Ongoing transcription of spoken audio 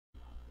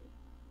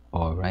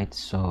Alright,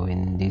 so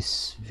in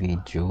this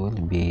video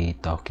we'll be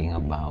talking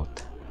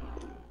about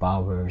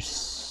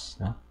powers,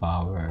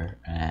 power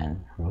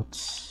and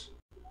roots.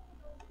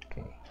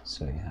 Okay,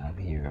 so you have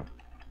here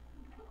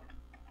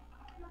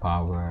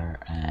power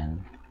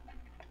and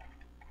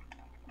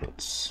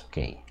roots.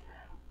 Okay,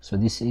 so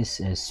this is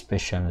a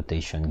special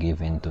notation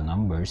given to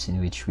numbers in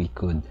which we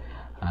could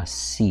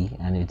see,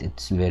 and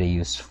it's very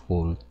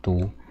useful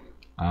to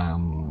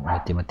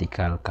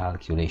mathematical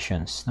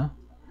calculations.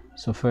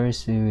 So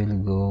first we will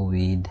go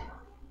with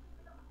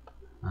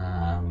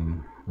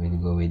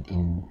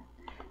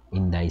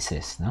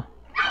indices.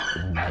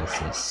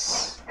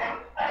 Indices.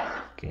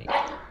 Okay,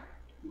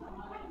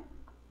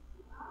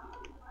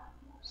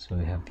 so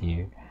we have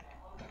here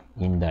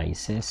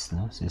indices.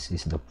 So this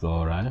is the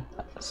plural,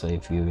 so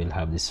if you will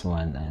have this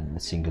one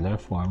and singular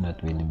form,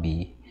 that will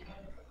be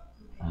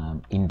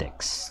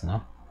index.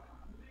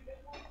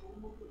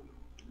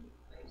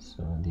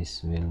 So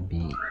this will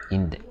be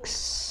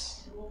index.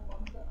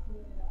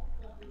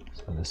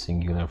 So the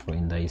singular for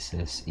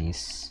indices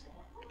is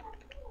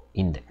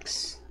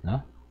index.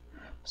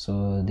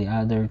 So the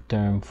other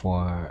term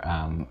for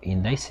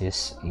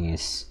indices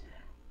is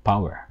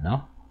power.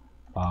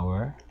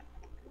 Power,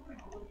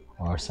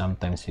 or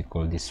sometimes we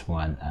call this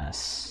one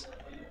as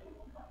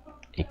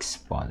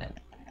exponent.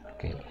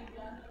 Okay,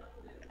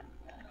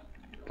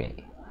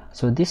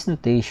 so this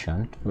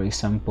notation, for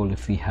example,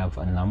 if we have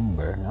a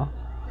number,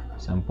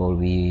 example,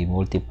 we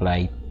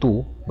multiply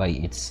 2 by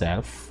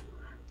itself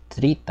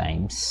 3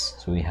 times,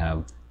 so we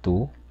have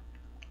 2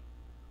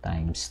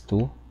 times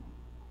 2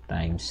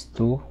 times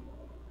 2.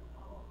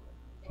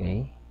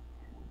 Okay,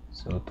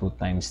 so 2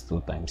 times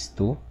 2 times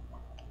 2.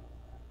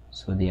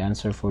 So the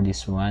answer for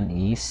this one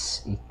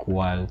is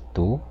equal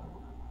to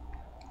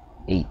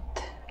 8.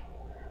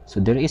 So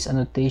there is a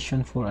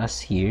notation for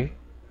us here.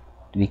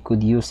 We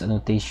could use a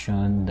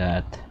notation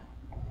that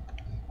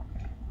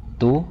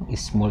 2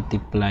 is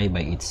multiplied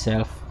by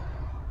itself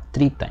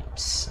 3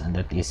 times, and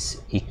that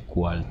is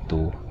equal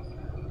to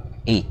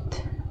 8.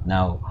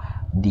 Now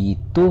the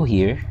 2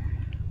 here,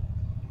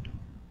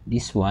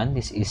 this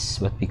is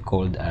what we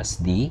called as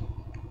the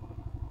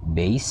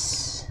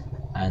base,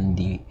 and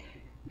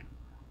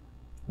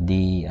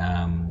the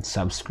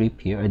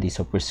subscript here, or the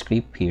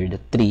superscript here, the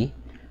 3,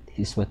 this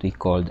is what we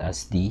called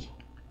as the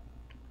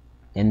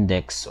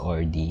index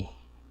or the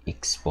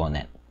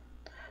exponent.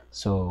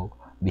 So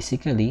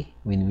basically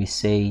when we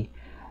say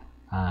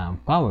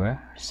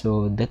power,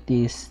 so that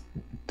is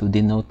to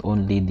denote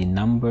only the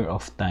number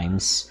of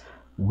times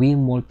we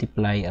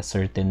multiply a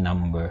certain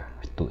number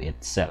to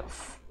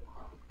itself.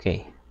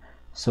 Okay,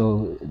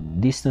 so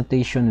this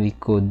notation, we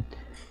could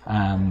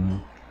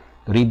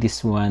read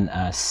this one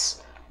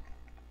as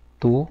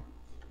 2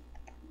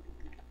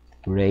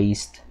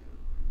 raised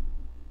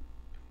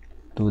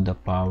to the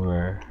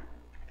power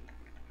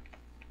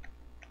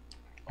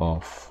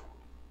of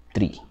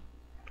 3.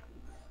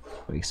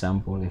 For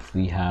example, if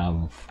we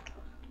have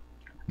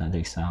another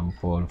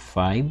example,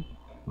 5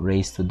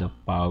 raised to the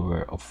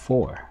power of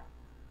 4,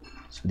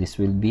 so this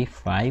will be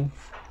 5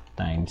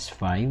 times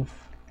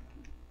 5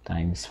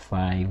 times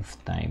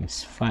 5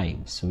 times 5.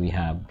 So we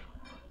have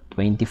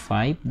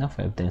 25.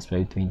 5 times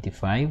 5,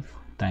 25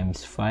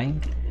 times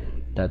 5,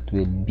 that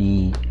will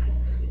be,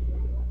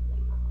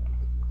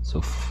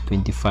 so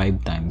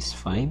 25 times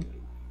 5.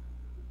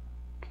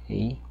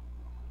 Okay,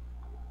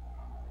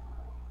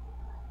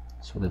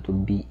 so that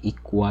will be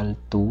equal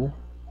to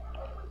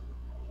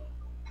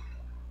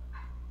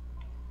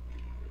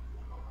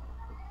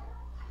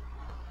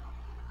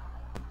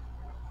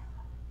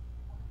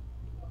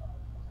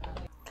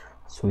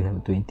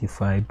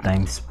 25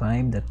 times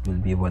 5, that will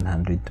be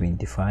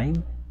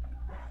 125.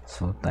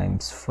 So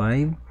times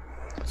 5,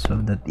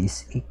 so that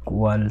is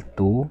equal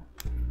to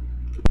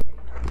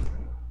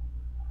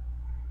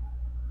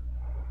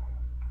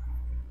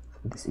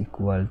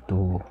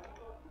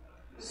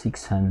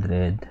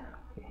 600.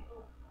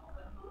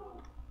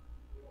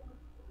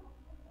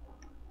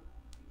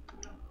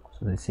 So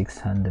that's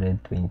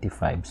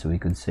 625. So we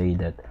could say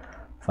that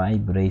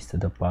 5 raised to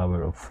the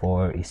power of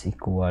 4 is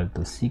equal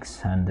to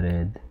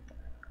 625.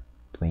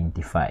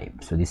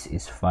 So this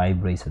is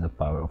 5 raised to the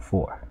power of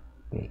 4.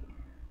 Okay,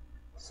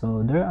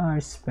 so there are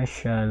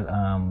special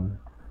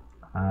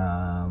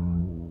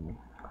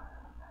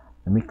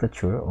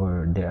nomenclature,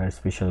 or there are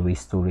special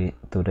ways to read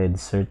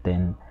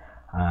certain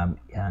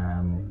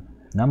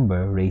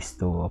number raised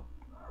to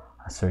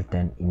a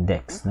certain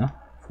index.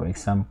 For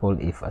example,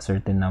 if a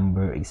certain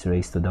number is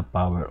raised to the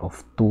power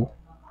of 2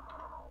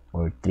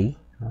 or 3,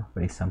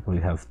 for example, we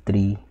have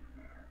 3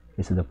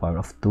 raised to the power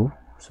of 2,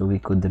 so we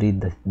could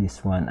read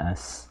this one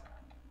as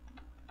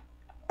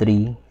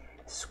 3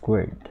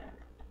 squared.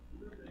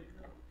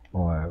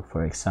 Or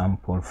for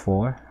example,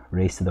 4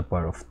 raised to the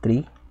power of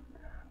 3,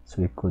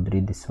 so we could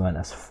read this one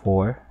as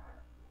 4.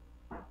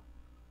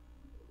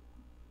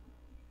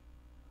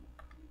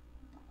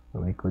 So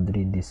we could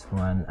read this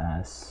one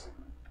as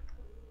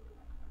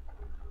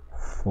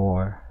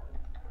 4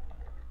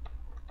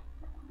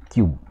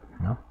 cube.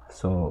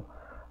 So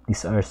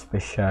these are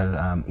special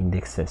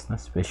indexes, no?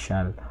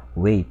 Special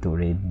way to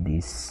read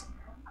these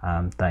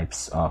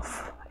types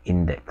of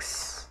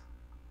index.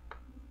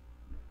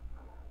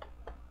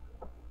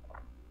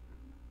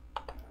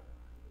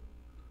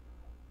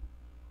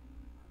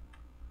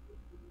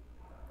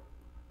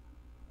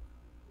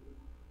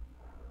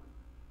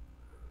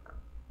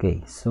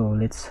 Okay, so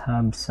let's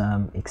have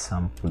some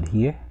example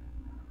here.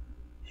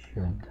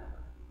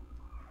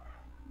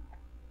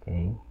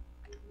 Okay,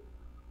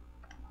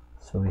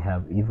 so we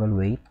have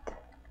evaluate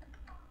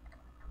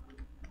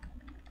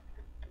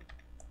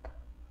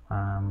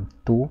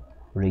 2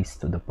 raised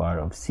to the power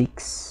of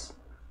 6.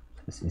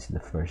 This is the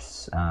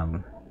first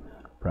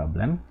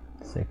problem.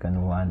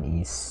 Second one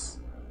is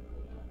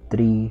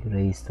 3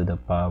 raised to the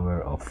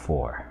power of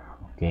 4.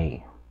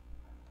 Okay,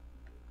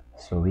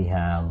 so we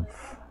have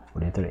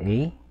letter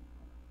A,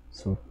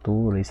 so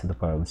 2 raised to the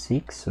power of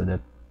 6, so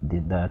that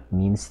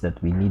means that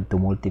we need to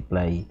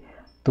multiply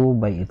 2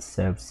 by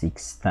itself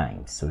 6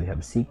 times. So we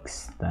have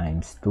 6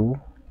 times 2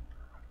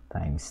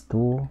 times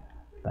 2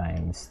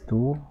 times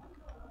 2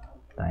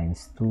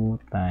 times 2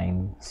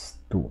 times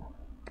 2.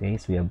 Okay,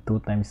 so we have 2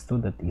 times 2,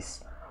 that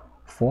is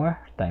 4,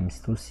 times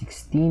 2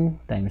 16,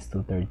 times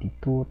 2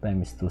 32,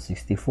 times 2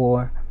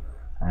 64,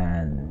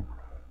 and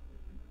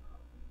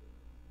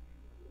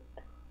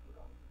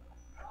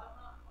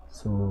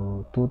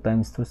so 2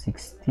 times 2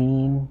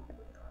 16,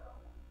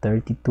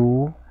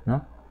 32,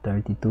 no,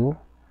 32,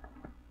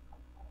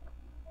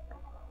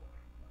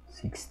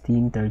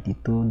 16,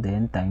 32,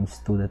 then times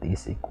 2, that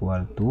is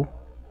equal to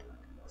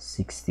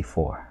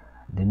 64.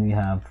 Then we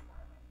have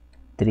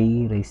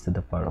 3 raised to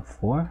the power of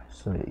 4,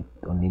 so it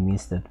only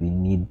means that we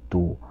need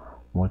to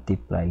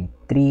multiply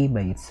 3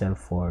 by itself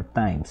 4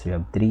 times. We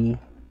have 3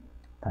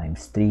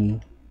 times 3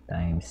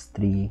 times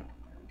 3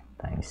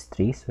 times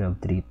 3, so we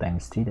have 3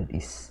 times 3, that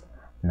is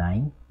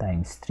 9,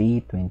 times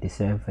 3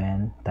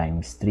 27,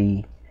 times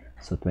 3,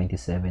 so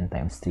 27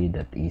 times 3,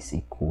 that is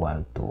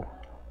equal to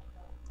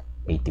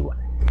 81.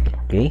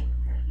 Okay,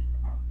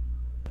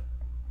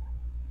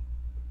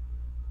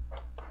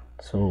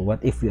 so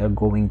what if we are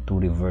going to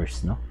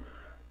reverse the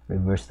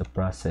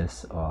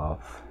process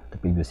of the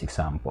previous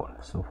example?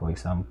 So for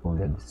example,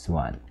 this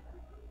one,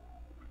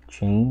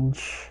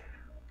 change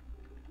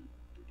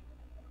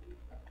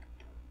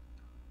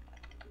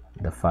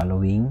the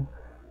following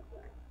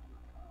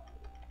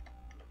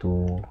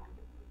to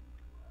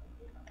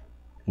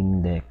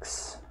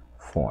index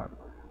form.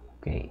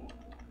 Okay,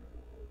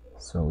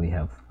 so we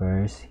have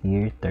first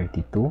here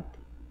 32,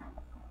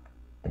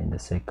 then the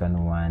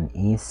second one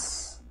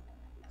is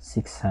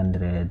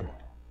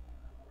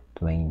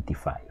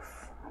 625.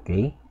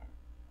 Okay,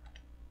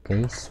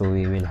 so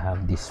we will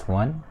have this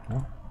one,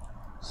 no?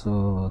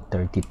 So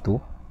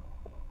 32.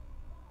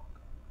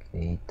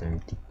 Okay,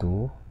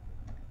 32,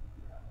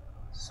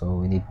 so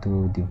we need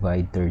to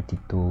divide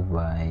 32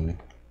 by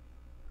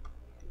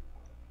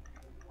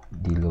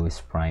the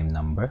lowest prime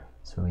number.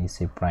 So when you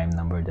say prime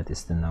number, that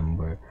is the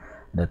number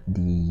that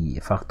the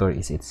factor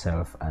is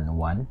itself and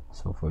 1.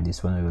 So for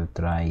this one, we will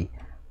try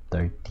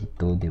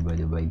 32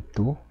 divided by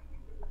 2.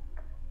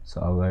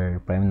 So our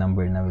prime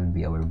number now will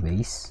be our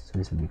base, so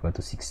this will be equal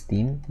to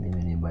 16. Then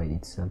we divide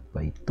itself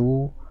by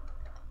 2,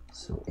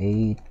 so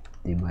 8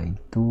 divide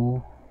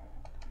 2,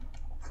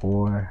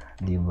 4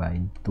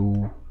 divide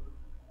 2,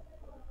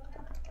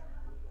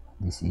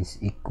 this is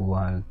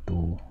equal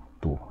to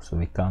 2. So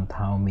we count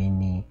how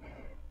many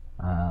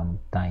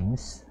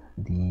times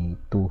the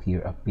 2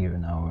 here appear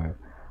in our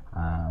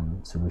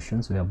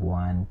solutions. We have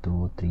 1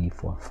 2 3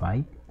 4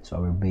 5, so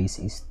our base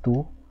is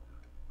 2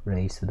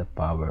 raised to the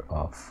power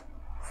of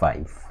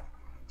 5.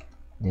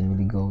 Then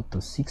we go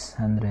to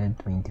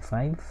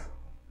 625.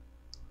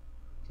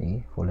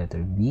 Okay, for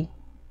letter B.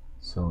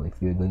 So if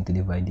you're going to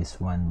divide this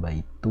one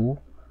by 2,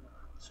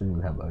 so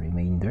we'll have a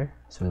remainder.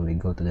 So we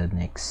go to the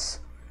next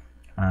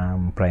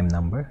prime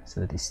number, so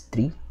that is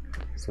 3.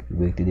 So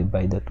we're going to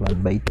divide that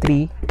one by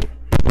 3,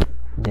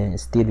 then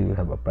still we will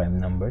have a prime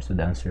number, so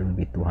the answer will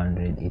be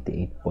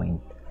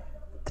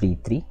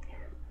 288.33.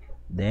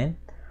 Then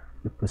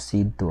we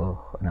proceed to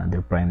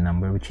another prime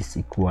number, which is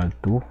equal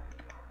to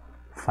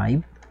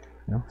 5.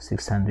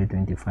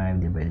 625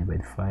 divided by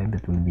 5,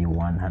 that will be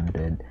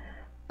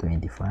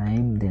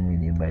 125. Then we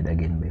divide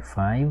again by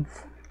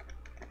 5,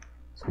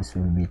 so this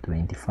will be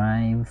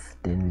 25.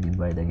 Then we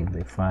divide again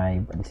by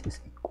 5, and this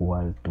is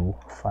equal to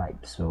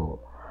 5.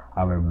 So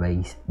our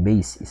base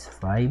is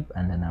 5,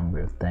 and the number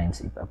of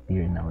times it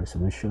appears in our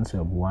solution, so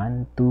we have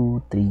 1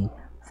 2 3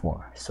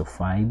 4, so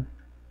 5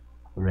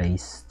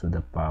 raised to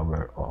the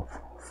power of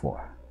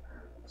 4.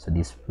 So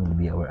this will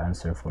be our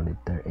answer for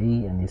letter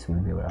A, and this will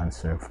be our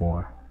answer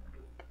for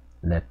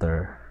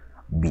letter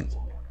B.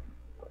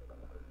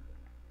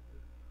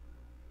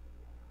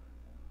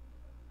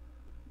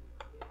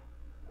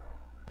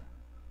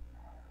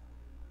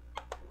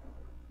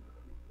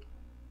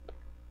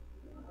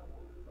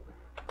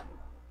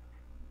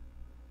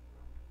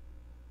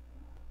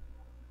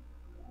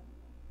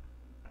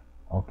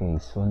 Okay,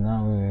 so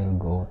now we will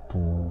go to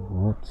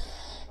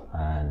roots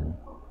and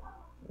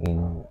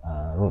in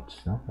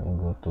roots, no? We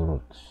go to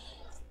roots.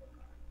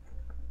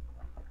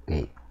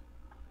 Okay.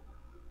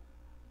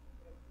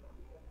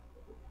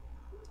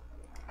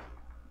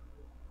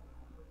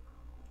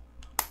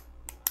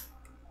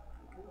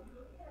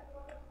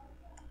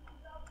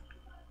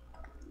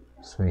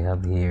 So we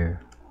have here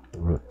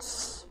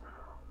roots.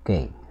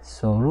 Okay,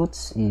 so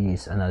roots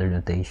is another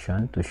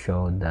notation to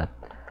show that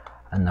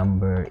a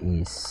number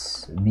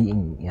is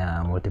being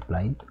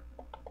multiplied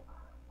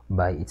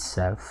by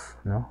itself,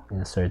 no, in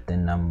a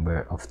certain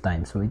number of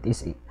times. So it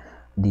is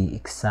the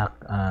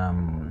exact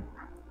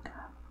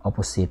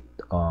opposite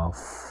of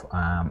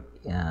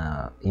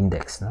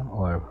index, no,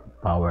 or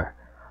power.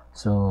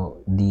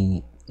 So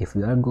if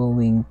we are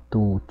going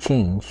to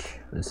change,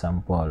 for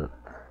example,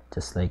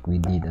 just like we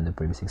did in the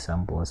previous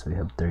examples, we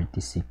have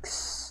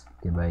 36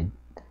 divide,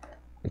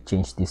 we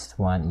change this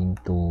one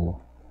into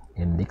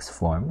index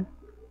form,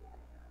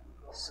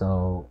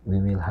 so we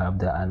will have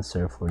the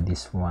answer for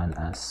this one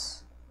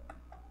as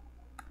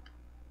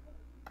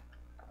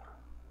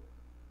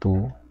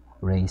 2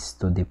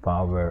 raised to the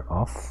power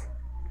of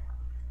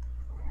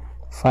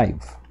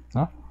 5,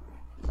 no?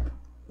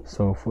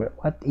 So for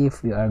what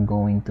if we are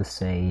going to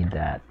say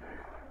that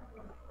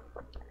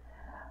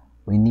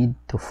we need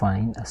to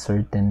find a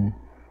certain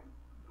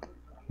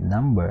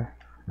number,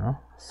 no,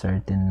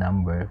 certain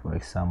number, for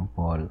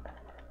example,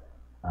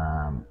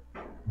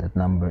 that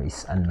number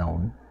is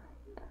unknown,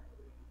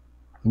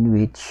 in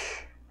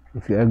which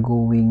if you are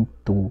going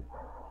to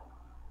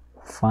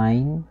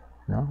find,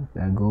 no,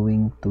 we are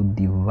going to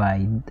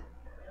divide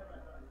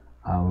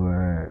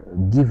our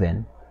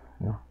given,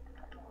 no,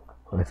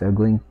 or if we are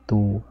going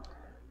to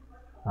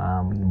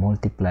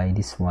multiply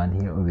this one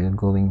here, or we are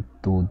going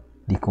to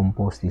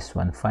decompose this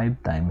one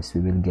 5 times,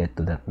 we will get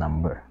to that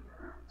number.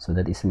 So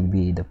that is will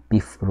be the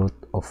 5th root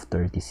of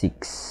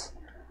 36,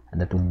 and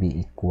that will be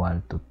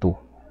equal to 2.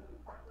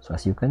 So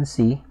as you can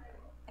see,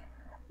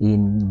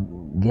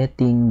 in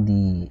getting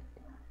the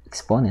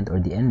exponent or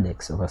the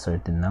index of a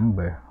certain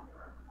number,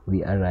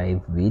 we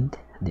arrive with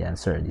the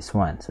answer, this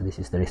one. So this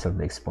is the result of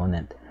the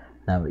exponent.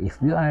 Now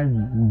if we are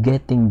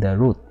getting the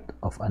root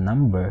of a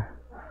number,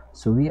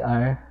 so we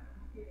are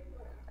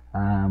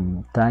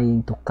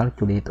trying to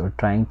calculate or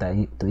trying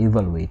to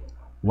evaluate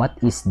what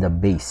is the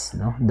base,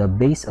 no, the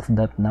base of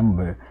that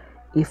number,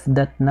 if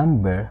that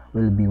number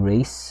will be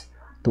raised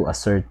to a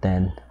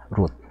certain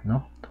root,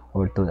 no,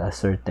 or to a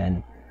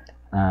certain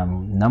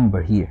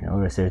number here,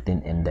 or a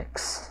certain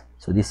index.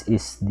 So this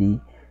is the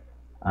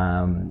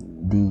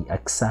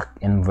exact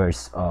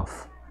inverse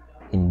of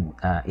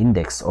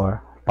index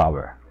or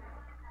power.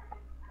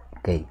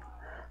 Okay,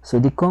 so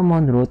the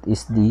common root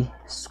is the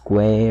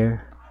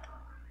square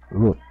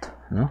root,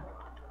 no?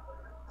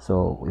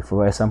 So if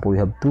for example we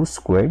have 2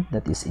 squared,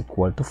 that is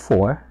equal to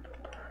 4.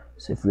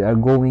 So if we are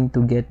going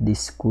to get the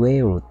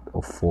square root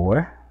of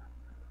 4,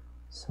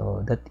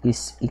 so that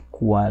is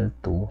equal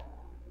to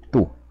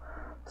 2.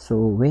 So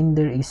when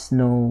there is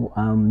no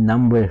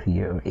number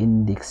here or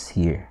index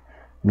here,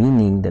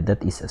 meaning that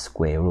that is a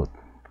square root,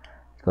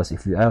 because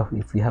if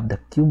we have the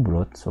cube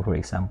root, so for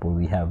example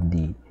we have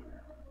the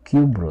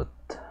cube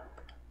root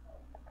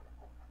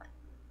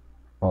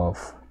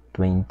of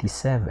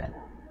 27,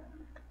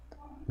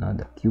 now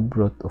the cube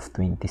root of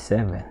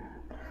 27,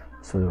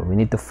 so we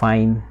need to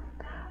find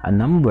a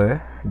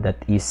number that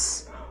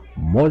is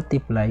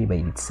multiplied by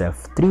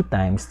itself 3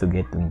 times to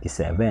get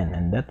 27,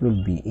 and that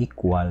will be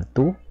equal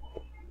to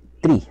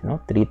 3,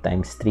 no? 3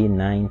 times 3,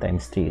 9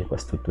 times 3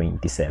 equals to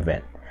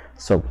 27.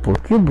 So for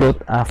cube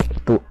root up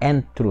to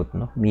nth root,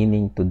 no,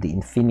 meaning to the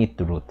infinite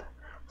root,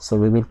 so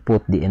we will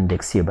put the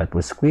index here, but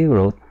for square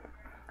root,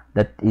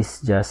 that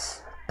is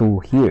just 2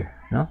 here,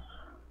 no,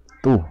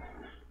 2.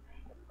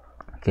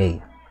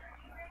 Okay,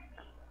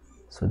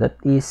 so that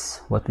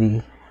is what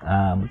we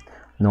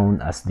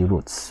known as the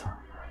roots.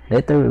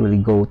 Later we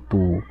will go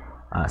to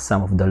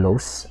some of the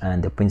laws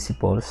and the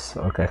principles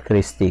or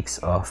characteristics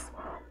of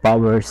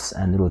powers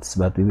and roots,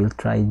 but we will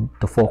try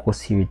to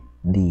focus here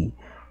the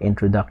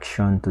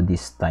introduction to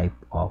this type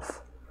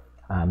of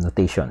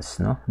notations,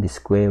 no, the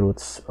square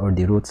roots or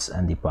the roots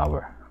and the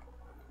power.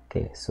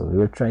 Okay, so we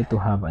will try to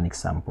have an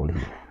example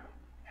here.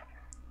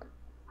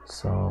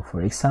 So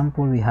for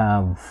example we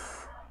have,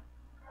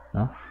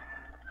 no,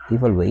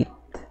 evaluate,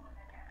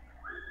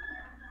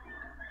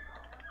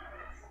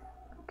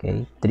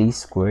 okay, 3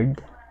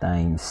 squared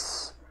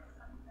times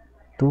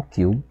 2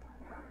 cubed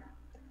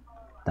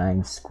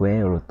times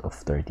square root of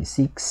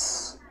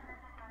 36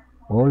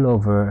 all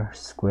over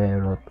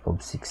square root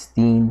of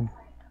 16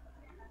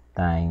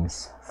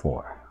 times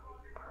 4.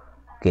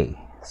 Okay,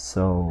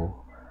 so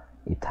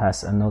it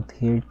has a note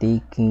here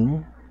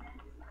taking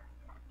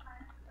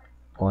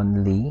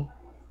only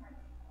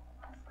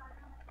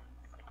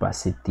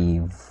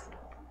positive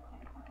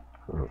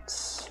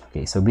roots.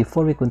 Okay, so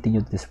before we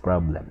continue this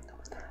problem,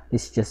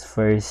 let's just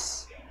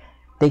first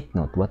take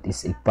note what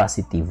is a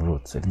positive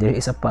root. So if there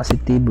is a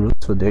positive root,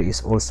 so there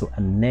is also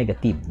a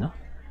negative, no,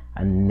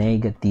 a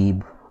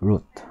negative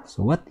root.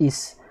 So what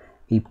is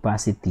a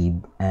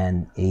positive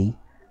and a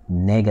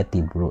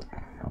negative root?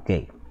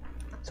 Okay,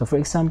 So for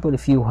example,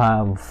 if you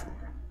have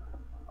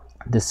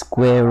the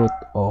square root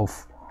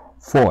of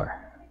 4,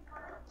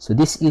 so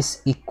this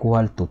is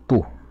equal to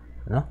 2,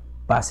 no?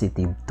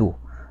 Positive 2,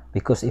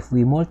 because if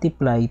we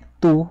multiply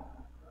 2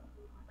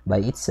 by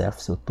itself,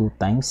 so 2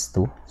 times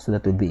 2, so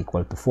that will be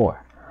equal to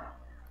 4.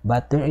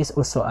 But there is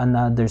also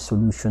another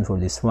solution for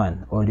this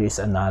one, or there is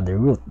another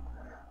root.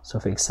 So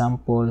for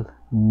example,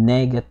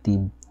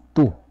 negative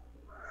 2.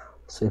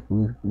 So if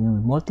we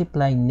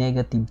multiply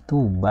negative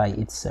 2 by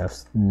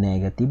itself,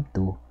 negative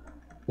 2,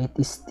 it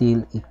is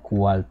still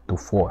equal to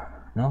 4.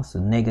 No? So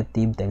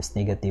negative times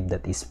negative,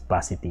 that is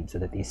positive. So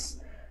that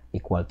is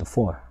equal to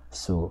 4.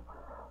 So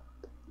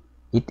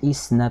it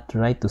is not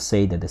right to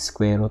say that the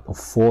square root of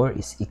 4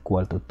 is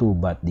equal to 2,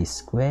 but the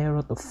square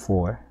root of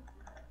 4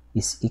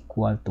 is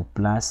equal to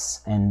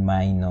plus and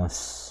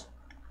minus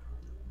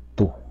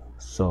 2.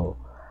 So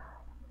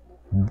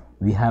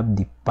we have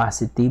the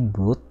positive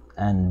root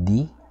and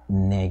the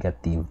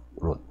negative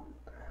root.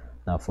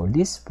 Now for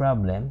this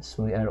problem,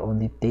 so we are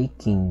only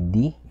taking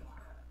the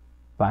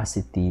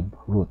positive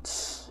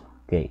roots.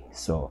 Okay,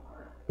 so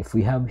if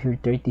we have here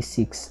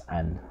 36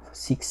 and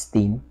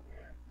 16,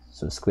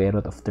 so square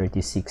root of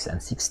 36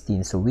 and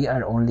 16, so we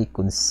are only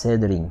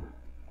considering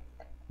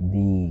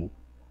the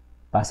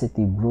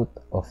positive root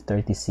of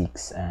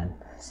 36 and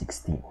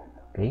 16.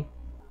 Okay,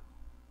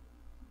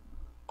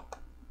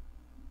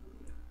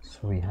 so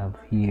we have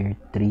here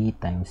 3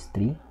 times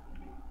 3.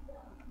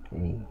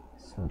 Okay,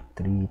 so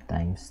 3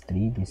 times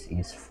 3, this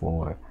is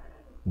 4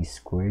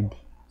 squared,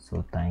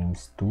 so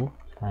times 2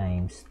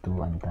 times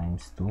 2 and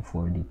times 2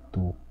 for the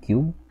 2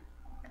 cube.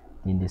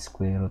 Then the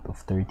square root of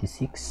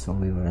 36, so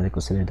we will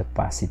consider the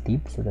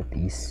positive, so that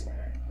is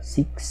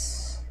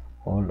 6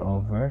 all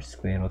over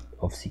square root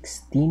of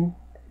 16,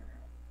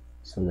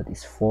 so that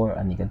is 4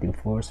 and negative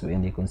 4. So we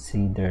only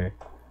consider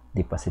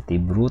the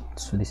positive root,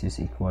 so this is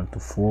equal to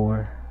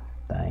 4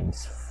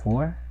 times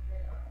 4.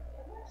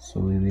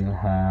 So we will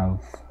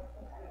have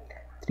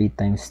 3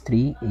 times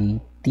 3,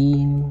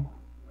 18,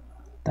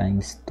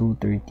 times 2,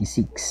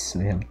 36. So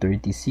we have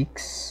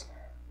 36,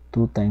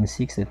 2 times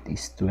 6, that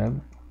is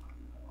 12,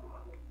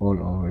 all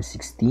over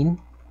 16.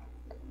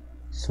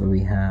 So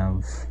we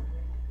have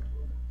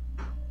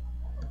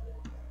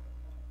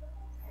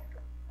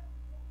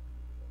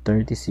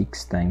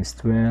 36 times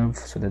 12,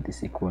 so that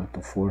is equal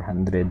to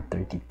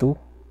 432.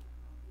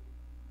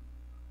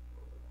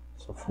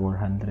 So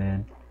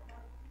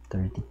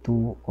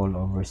 432 all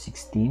over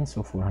 16,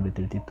 so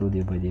 432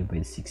 divided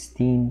by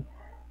 16,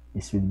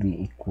 this will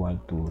be equal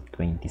to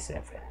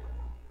 27.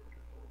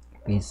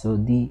 Okay, so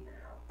the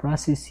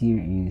process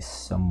here is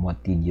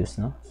somewhat tedious,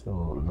 no? So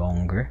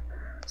longer.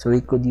 So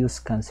we could use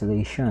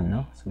cancellation,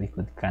 no? So we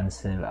could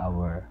cancel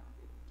our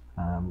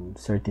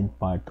certain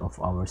part of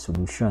our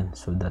solution,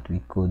 so that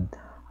we could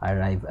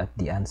arrive at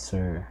the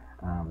answer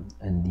on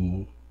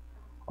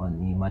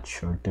a much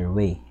shorter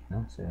way,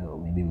 no? So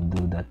maybe we'll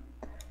do that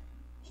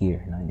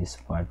here, no, in this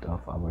part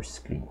of our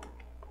screen.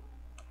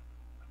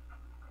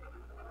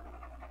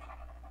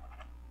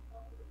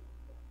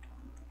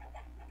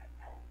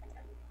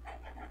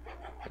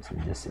 So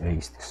just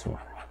erase this one.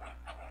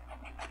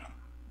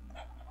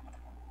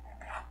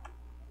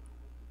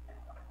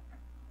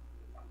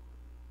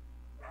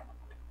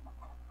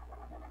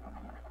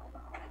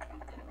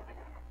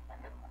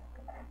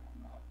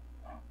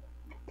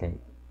 Okay,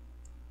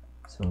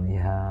 so we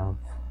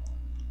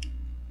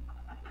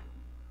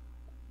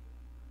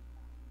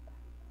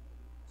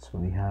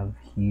have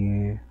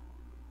here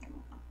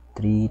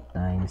 3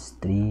 times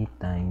 3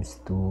 times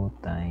 2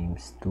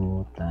 times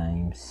 2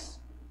 times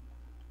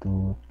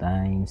 2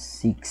 times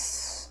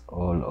 6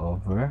 all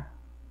over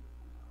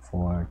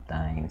 4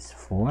 times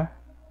 4.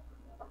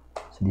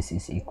 So this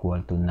is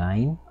equal to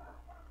 9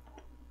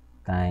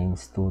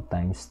 times 2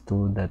 times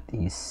 2, that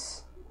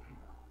is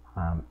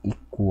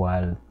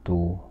equal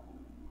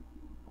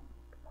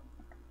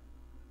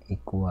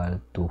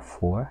to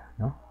 4,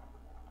 no?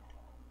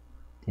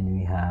 Then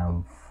we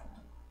have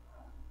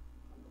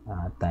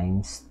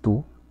times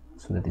 2,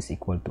 so that is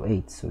equal to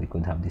 8. So we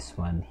could have this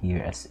one here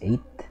as 8,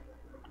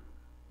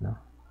 no?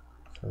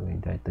 So we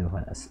write the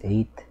one as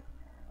 8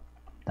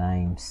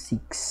 times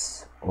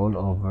 6 all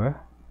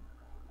over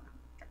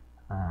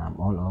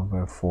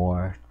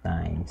 4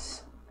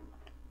 times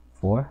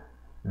 4,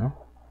 no?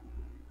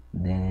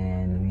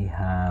 Then we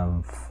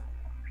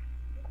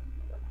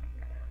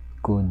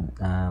could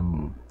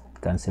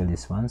cancel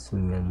this one, so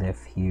we will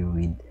left here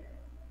with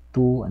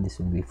 2, and this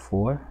will be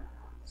 4.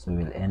 So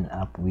we'll end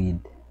up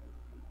with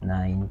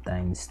 9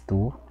 times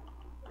 2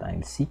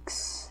 times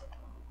 6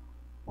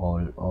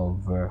 all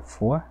over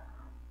 4,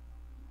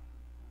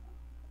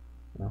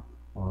 no?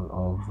 All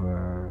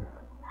over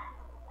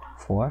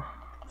 4.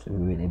 So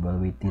we will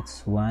evaluate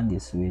this one.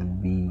 This will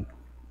be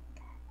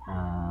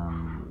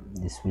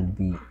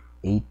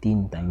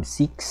 18 times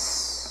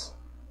 6,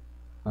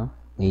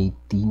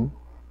 18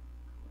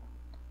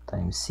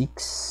 times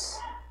 6,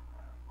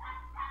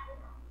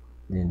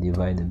 then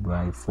divided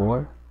by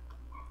 4,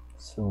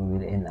 so we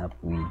will end up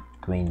with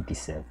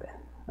 27,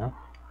 no?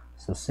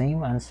 So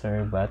same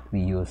answer, but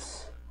we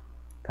use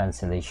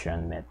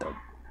cancellation method,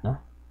 no?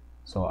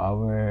 So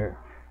our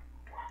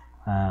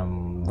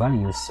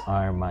values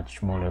are much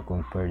smaller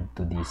compared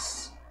to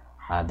this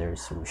other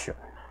solution.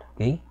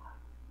 Okay,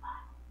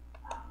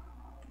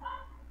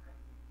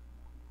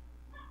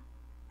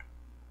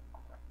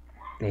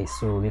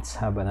 so let's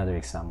have another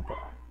example.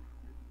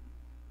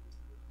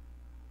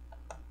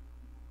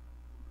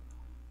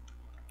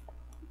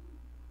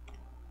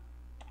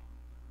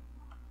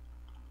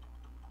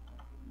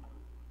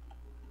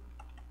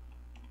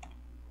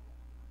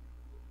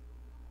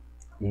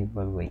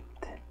 Evaluate.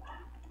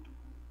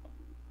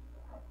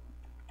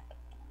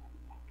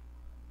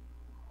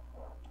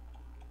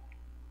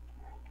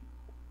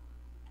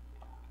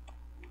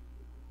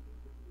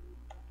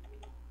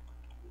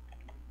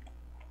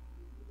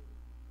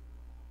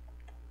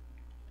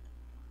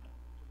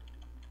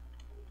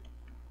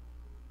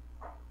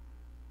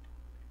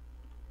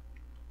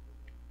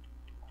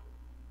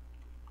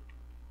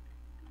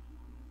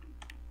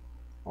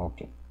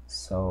 Okay,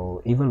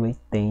 so evaluate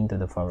 10 to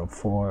the power of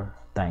 4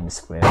 times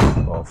square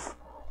root of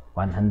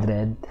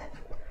 100,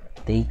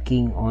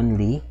 taking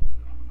only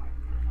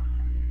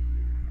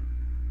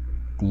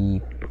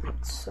the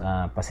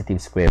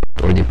positive square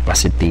root or the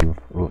positive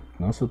root,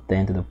 no? So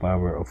 10 to the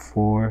power of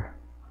 4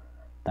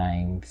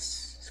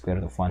 times square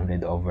root of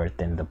 100 over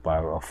 10 to the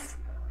power of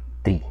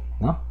 3,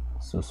 no?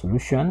 So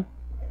solution,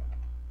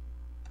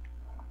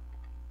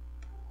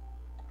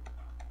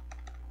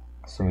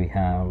 so we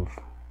have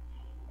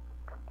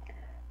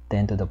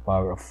 10 to the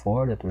power of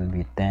 4, that will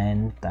be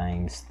 10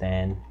 times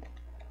 10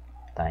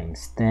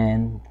 times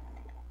 10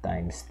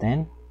 times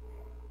 10,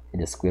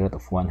 and the square root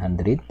of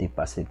 100, the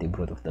positive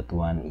root of that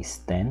one is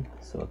 10,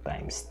 so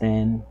times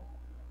 10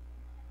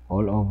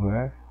 all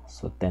over,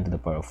 so 10 to the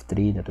power of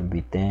 3, that will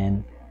be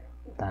 10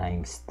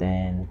 times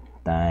 10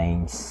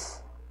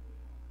 times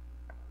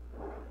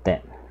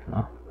 10,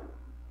 no?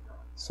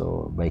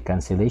 So by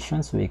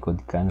cancellations, we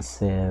could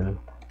cancel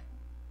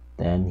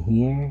 10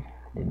 here,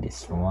 then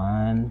this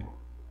one,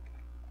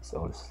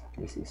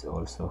 this is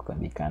also can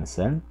be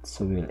cancelled,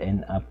 so we'll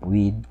end up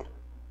with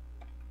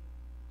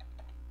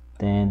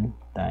 10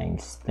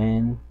 times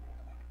 10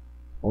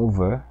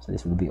 over, so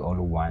this will be all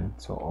 1,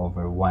 so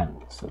over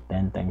 1, so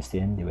 10 times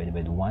 10 divided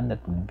by 1,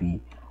 that will be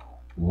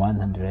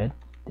 100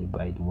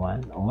 divided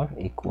 1, or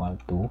equal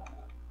to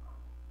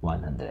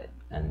 100,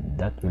 and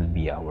that will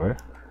be our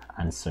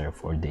answer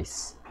for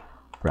this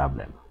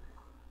problem.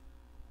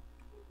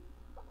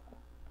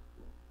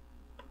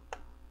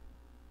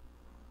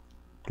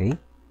 Okay,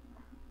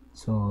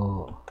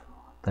 so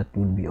that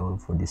will be all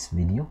for this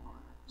video.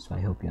 So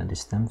I hope you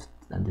understand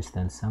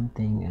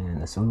something,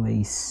 and as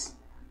always,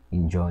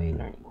 enjoy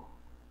learning.